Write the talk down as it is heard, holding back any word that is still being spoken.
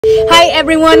Hi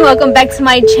everyone, welcome back to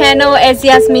my channel. Es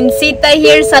Yasmincita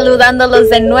here, saludándolos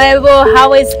de nuevo.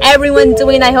 How is everyone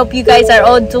doing? I hope you guys are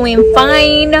all doing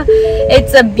fine.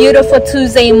 It's a beautiful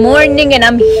Tuesday morning and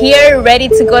I'm here ready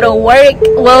to go to work.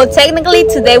 Well, technically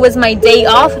today was my day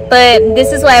off, but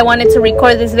this is why I wanted to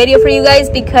record this video for you guys,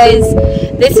 because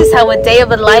this is how a day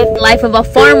of a life of a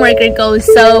farm worker goes.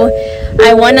 So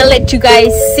I want to let you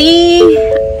guys see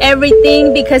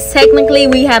everything, because technically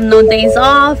we have no days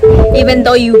off. Even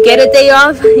though you get a day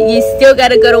off, you still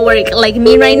gotta go to work. Like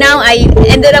me right now, I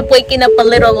ended up waking up a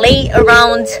little late,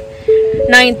 around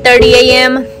 9:30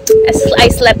 a.m. I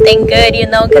slept in good, you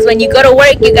know, because when you go to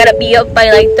work you gotta be up by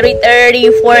like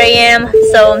 3:30, 4 a.m.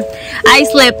 so I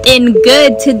slept in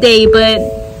good today. But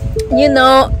you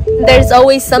know, there's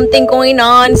always something going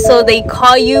on, so they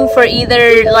call you for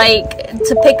either like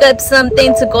to pick up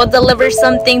something, to go deliver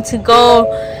something, to go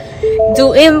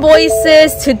do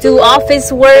invoices, to do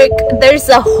office work. There's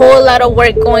a whole lot of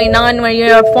work going on when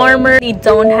you're a farmer. You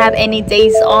don't have any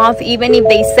days off. Even if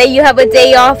they say you have a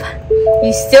day off,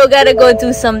 you still gotta go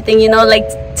do something, you know. Like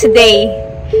today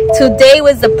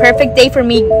was the perfect day for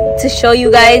me to show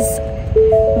you guys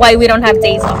why we don't have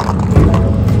days off.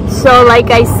 So like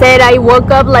I said, I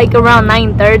woke up like around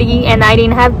 9:30 and I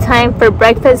didn't have time for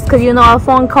breakfast because, you know, a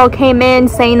phone call came in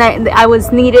saying that I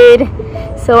was needed.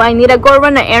 So I need to go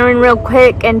run an errand real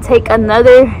quick and take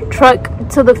another truck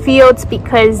to the fields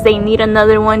because they need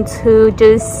another one to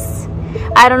just,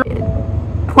 I don't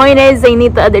know. Point is, they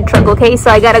need the other truck, okay?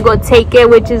 So I gotta go take it,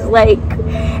 which is like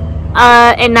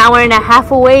an hour and a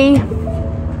half away.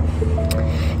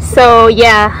 So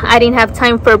yeah, I didn't have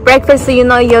time for breakfast, so you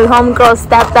know, your homegirl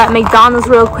stopped at McDonald's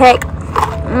real quick.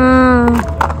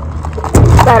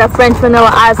 Got a French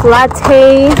vanilla iced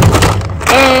latte,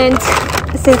 and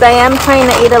since I am trying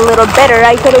to eat a little better,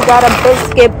 I could have got a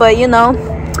biscuit, but you know,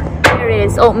 here it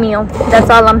is, oatmeal. That's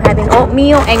all I'm having,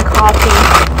 oatmeal and coffee.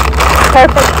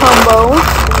 Perfect combo.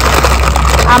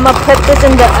 I'm gonna put this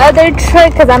in the other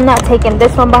truck because I'm not taking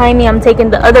this one behind me, I'm taking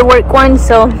the other work one.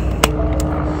 So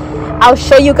I'll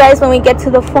show you guys when we get to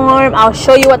the farm. I'll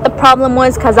show you what the problem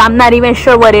was, because I'm not even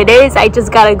sure what it is. I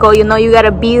just gotta go, you know, you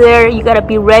gotta be there, you gotta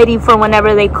be ready for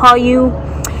whenever they call you.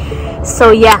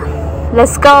 So yeah,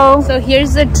 let's go. So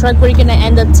here's the truck we're gonna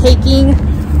end up taking.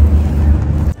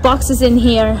 Boxes in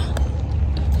here.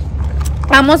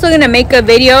 I'm also gonna make a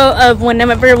video of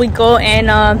whenever we go and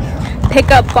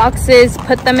pick up boxes,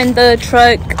 put them in the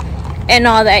truck and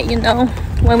all that, you know,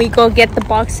 when we go get the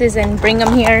boxes and bring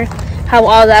them here, how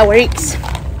all that works.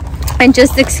 And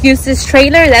just excuse this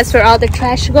trailer, that's where all the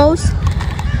trash goes.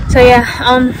 So yeah,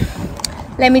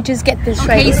 let me just get this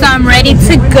right. Okay, so I'm ready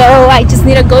to go. I just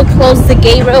need to go close the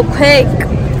gate real quick.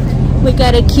 We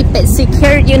gotta keep it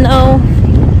secured, you know.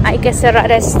 Hay que cerrar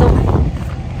esto.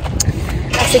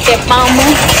 Así que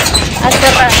vamos a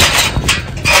cerrar.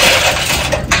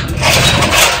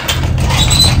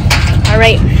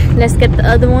 Alright, let's get the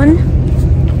other one.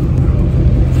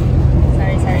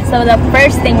 So the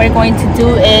first thing we're going to do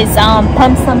is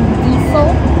pump some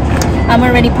diesel. I'm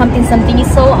already pumping some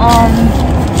diesel.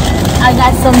 I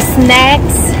got some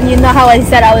snacks. You know how I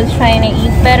said I was trying to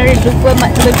eat better? Look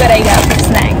what I got for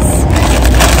snacks.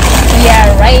 Yeah,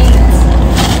 right.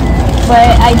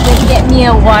 But I did get me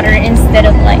a water instead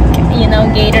of, like, you know,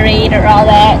 Gatorade or all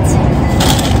that.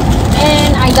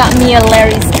 And I got me a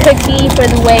Larry's cookie for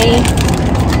the way.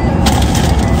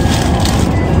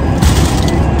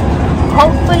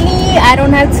 Hopefully I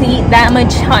don't have to eat that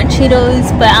much hot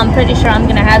Cheetos, but I'm pretty sure I'm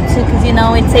gonna have to, because you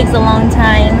know it takes a long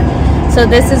time. So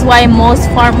this is why most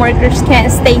farm workers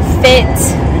can't stay fit,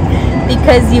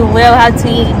 because you will have to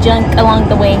eat junk along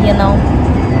the way, you know,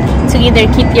 to either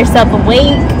keep yourself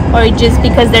awake or just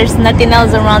because there's nothing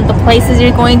else around the places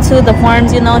you're going to, the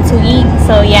farms, you know, to eat.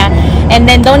 So yeah, and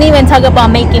then don't even talk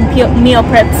about making meal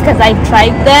preps, because I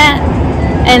tried that.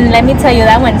 And let me tell you,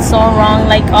 that went so wrong.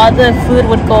 Like, all the food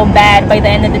would go bad by the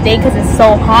end of the day because it's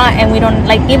so hot, and we don't,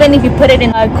 like, even if you put it in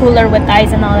a cooler with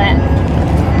ice and all that.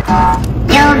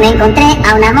 Yo me encontré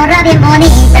a una morra bien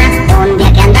bonita, un día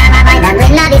que andaba bailando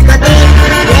en la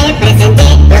discoteca. Le presenté,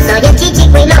 yo soy el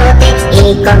chichicuilote,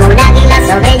 y como un águila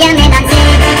sobre ella me lancé.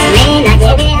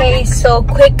 Okay, so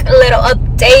quick little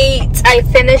update. I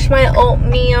finished my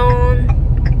oatmeal.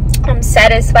 I'm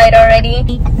satisfied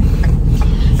already.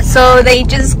 So they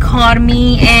just called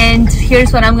me, and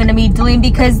here's what I'm gonna be doing,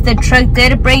 because the truck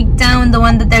did break down, the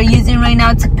one that they're using right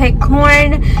now to pick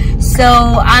corn. So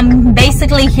I'm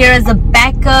basically here as a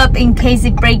backup in case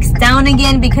it breaks down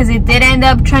again, because it did end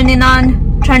up turning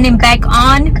on turning back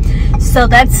on, so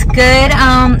that's good.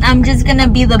 I'm just gonna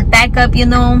be the backup, you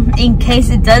know, in case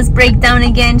it does break down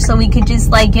again, so we could just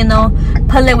like, you know,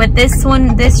 pull it with this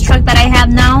truck that I have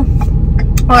now.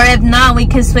 Or if not, we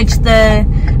could switch the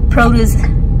produce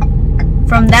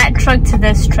from that truck to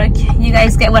this truck. You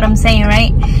guys get what I'm saying,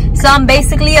 right? So I'm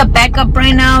basically a backup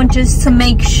right now, just to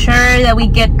make sure that we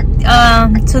get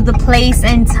to the place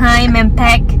in time and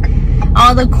pack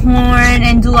all the corn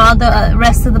and do all the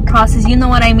rest of the process, you know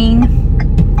what I mean?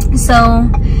 So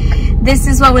this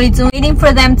is what we're doing, waiting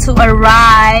for them to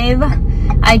arrive.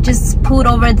 I just put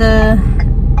over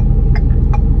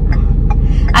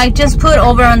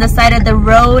on the side of the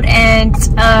road and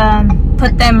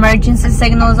put the emergency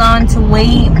signals on to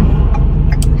wait.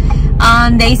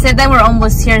 They said that we're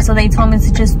almost here, so they told me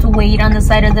to just wait on the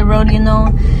side of the road, you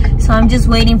know. So I'm just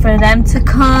waiting for them to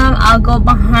come. I'll go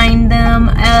behind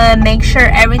them, make sure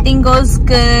everything goes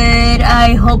good.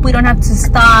 I hope we don't have to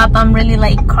stop. I'm really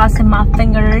like crossing my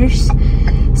fingers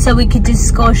so we could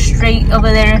just go straight over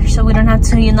there, so we don't have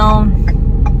to, you know,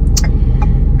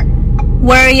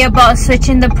 worry about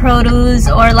switching the produce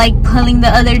or like pulling the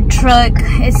other truck.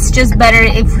 It's just better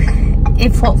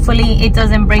if hopefully it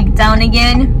doesn't break down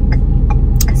again.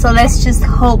 So let's just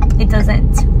hope it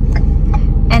doesn't.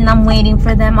 And I'm waiting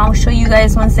for them. I'll show you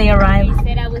guys once they arrive. I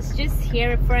said I was just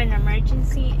here for an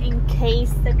emergency in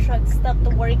case the truck stopped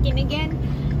working again.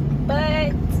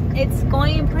 But it's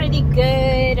going pretty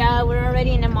good. We're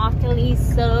already in Immokalee,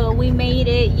 so we made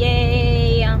it.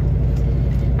 Yay!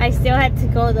 I still had to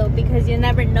go though, because you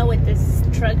never know with these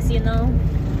trucks, you know.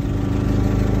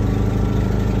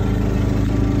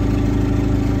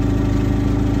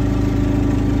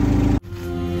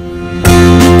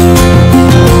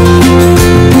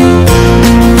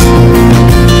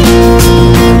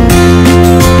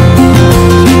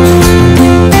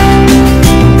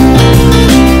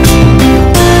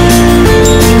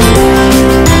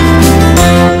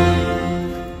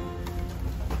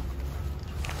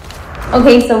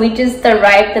 Okay, so we just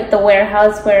arrived at the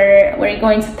warehouse where we're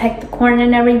going to pack the corn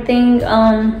and everything.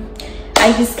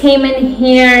 I just came in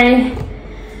here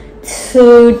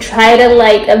to try to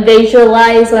like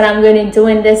visualize what I'm going to do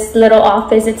in this little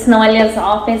office. It's Noelia's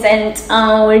office, and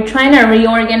we're trying to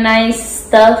reorganize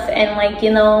stuff and like,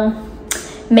 you know,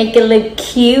 make it look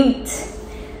cute.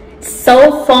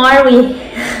 So far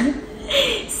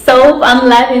I'm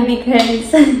laughing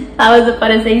because I was about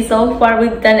to say so far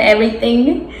we've done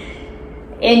everything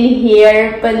in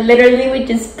here, but literally we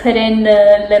just put in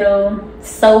the little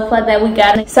sofa that we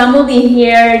got. So I'm over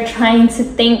here trying to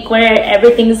think where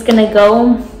everything's gonna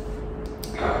go,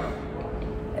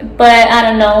 but I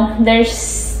don't know, there's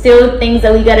still things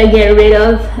that we gotta get rid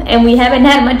of, and we haven't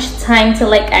had much time to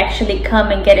like actually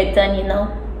come and get it done, you know.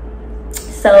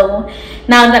 So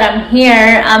now that I'm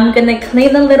here, I'm gonna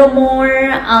clean a little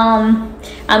more.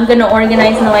 I'm gonna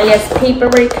organize Noelia's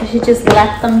paperwork because she just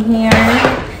left them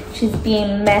here. She's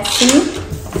being messy.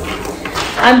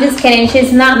 I'm just kidding,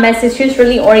 she's not messy, she's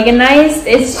really organized.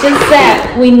 It's just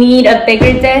that we need a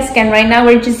bigger desk, and right now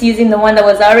we're just using the one that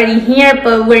was already here,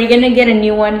 but we're gonna get a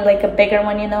new one, like a bigger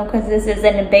one, you know, because this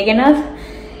isn't big enough.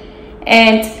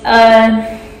 And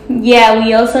yeah,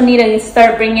 we also need to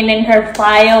start bringing in her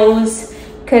files,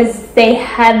 because they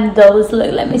have those.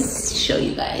 Look, let me show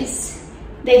you guys.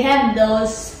 They have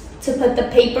those to put the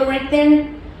paperwork there.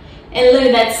 And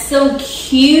look, that's so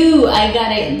cute. I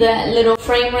got it, that little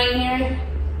frame right here.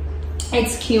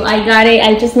 It's cute, I got it.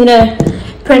 I just need to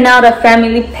print out a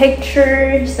family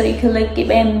picture so you can look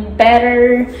even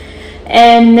better.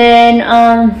 And then,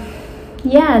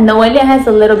 yeah, Noelia has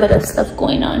a little bit of stuff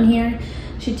going on here.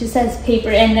 She just has paper.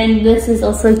 And then this is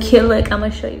also cute. Look, I'm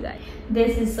gonna show you guys.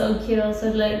 This is so cute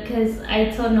also, look, because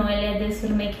I told Noelia this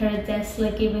would make her desk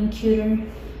look even cuter.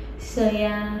 So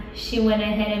yeah, she went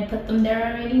ahead and put them there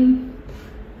already.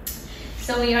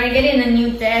 So we are getting a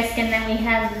new desk, and then we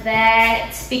have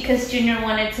that because Junior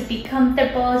wanted to be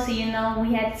comfortable, so you know,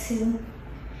 we had to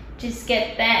just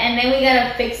get that. And then we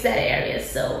gotta fix that area,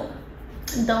 so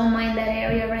don't mind that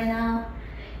area right now.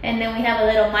 And then we have a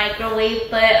little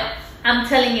microwave, but I'm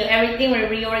telling you, everything we're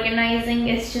reorganizing.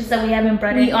 It's just that we haven't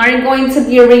brought in. We are going to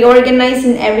be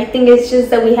reorganizing everything. It's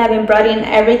just that we haven't brought in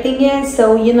everything yet.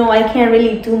 So, you know, I can't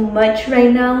really do much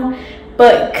right now.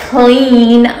 But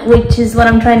clean, which is what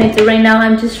I'm trying to do right now.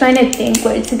 I'm just trying to think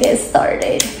where to get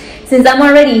started. Since I'm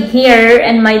already here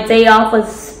and my day off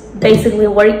was basically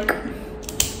work,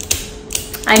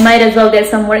 I might as well get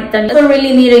some work done. I don't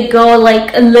really need to go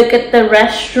like look at the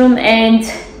restroom and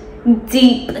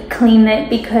deep clean it,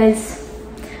 because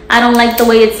I don't like the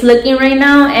way it's looking right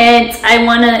now, and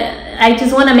I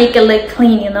just want to make it look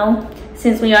clean, you know.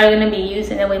 since we are going to be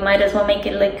using it, we might as well make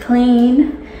it look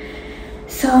clean.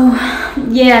 So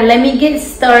yeah, let me get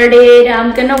started.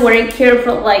 I'm gonna work here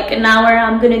for like an hour.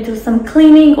 I'm gonna do some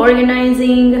cleaning,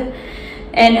 organizing,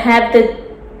 and have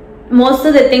most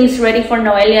of the things ready for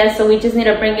Noelia. So we just need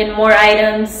to bring in more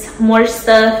items, more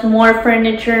stuff, more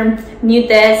furniture, new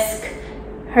desk,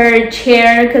 her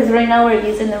chair, because right now we're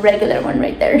using the regular one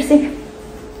right there, see?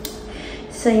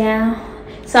 So yeah,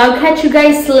 so I'll catch you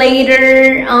guys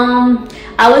later.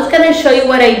 I was gonna show you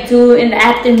what I do in the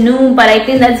afternoon, but I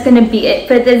think that's gonna be it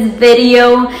for this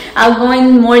video. I'll go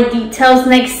in more details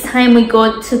next time we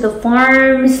go to the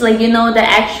farms, like, you know, the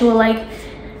actual, like,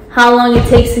 how long it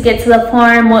takes to get to the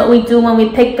farm, what we do when we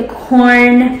pick the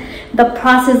corn, the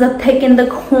process of picking the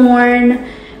corn.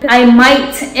 I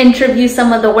might interview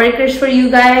some of the workers for you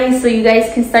guys, so you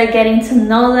guys can start getting to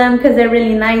know them, because they're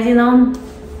really nice, you know.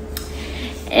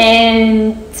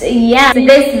 And yeah,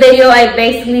 this video I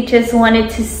basically just wanted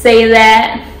to say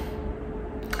that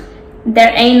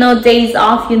there ain't no days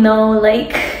off, you know.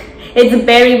 Like, it's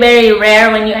very, very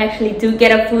rare when you actually do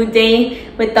get a food day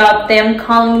without them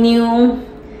calling you,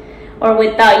 or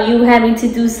without you having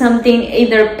to do something,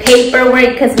 either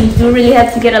paperwork, because we do really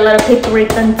have to get a lot of paperwork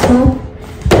done too.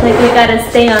 Like, we gotta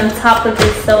stay on top of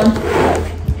it. So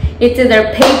it's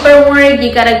either paperwork,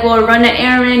 you gotta go run an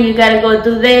errand, you gotta go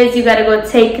do this, you gotta go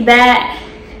take that.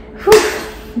 Whew.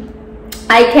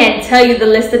 I can't tell you the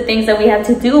list of things that we have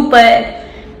to do, but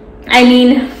I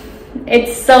mean,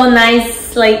 it's so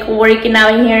nice, like, working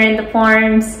out here in the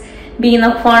farms, being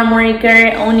a farm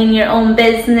worker, owning your own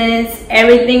business.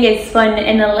 Everything is fun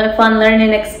and a fun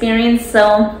learning experience,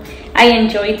 so I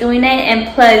enjoy doing it. And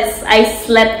plus, I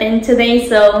slept in today,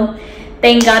 so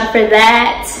thank God for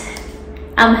that.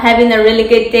 I'm having a really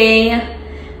good day,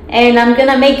 and I'm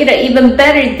gonna make it an even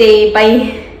better day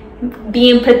by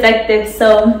being productive.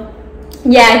 So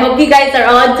yeah, I hope you guys are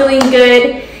all doing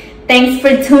good. Thanks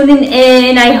for tuning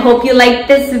in. I hope you like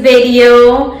this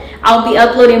video. I'll be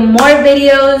uploading more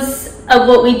videos of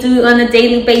what we do on a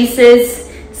daily basis,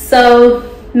 so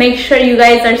make sure you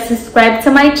guys are subscribed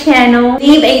to my channel.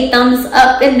 Leave a thumbs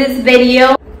up in this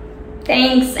video.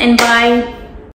 Thanks and bye.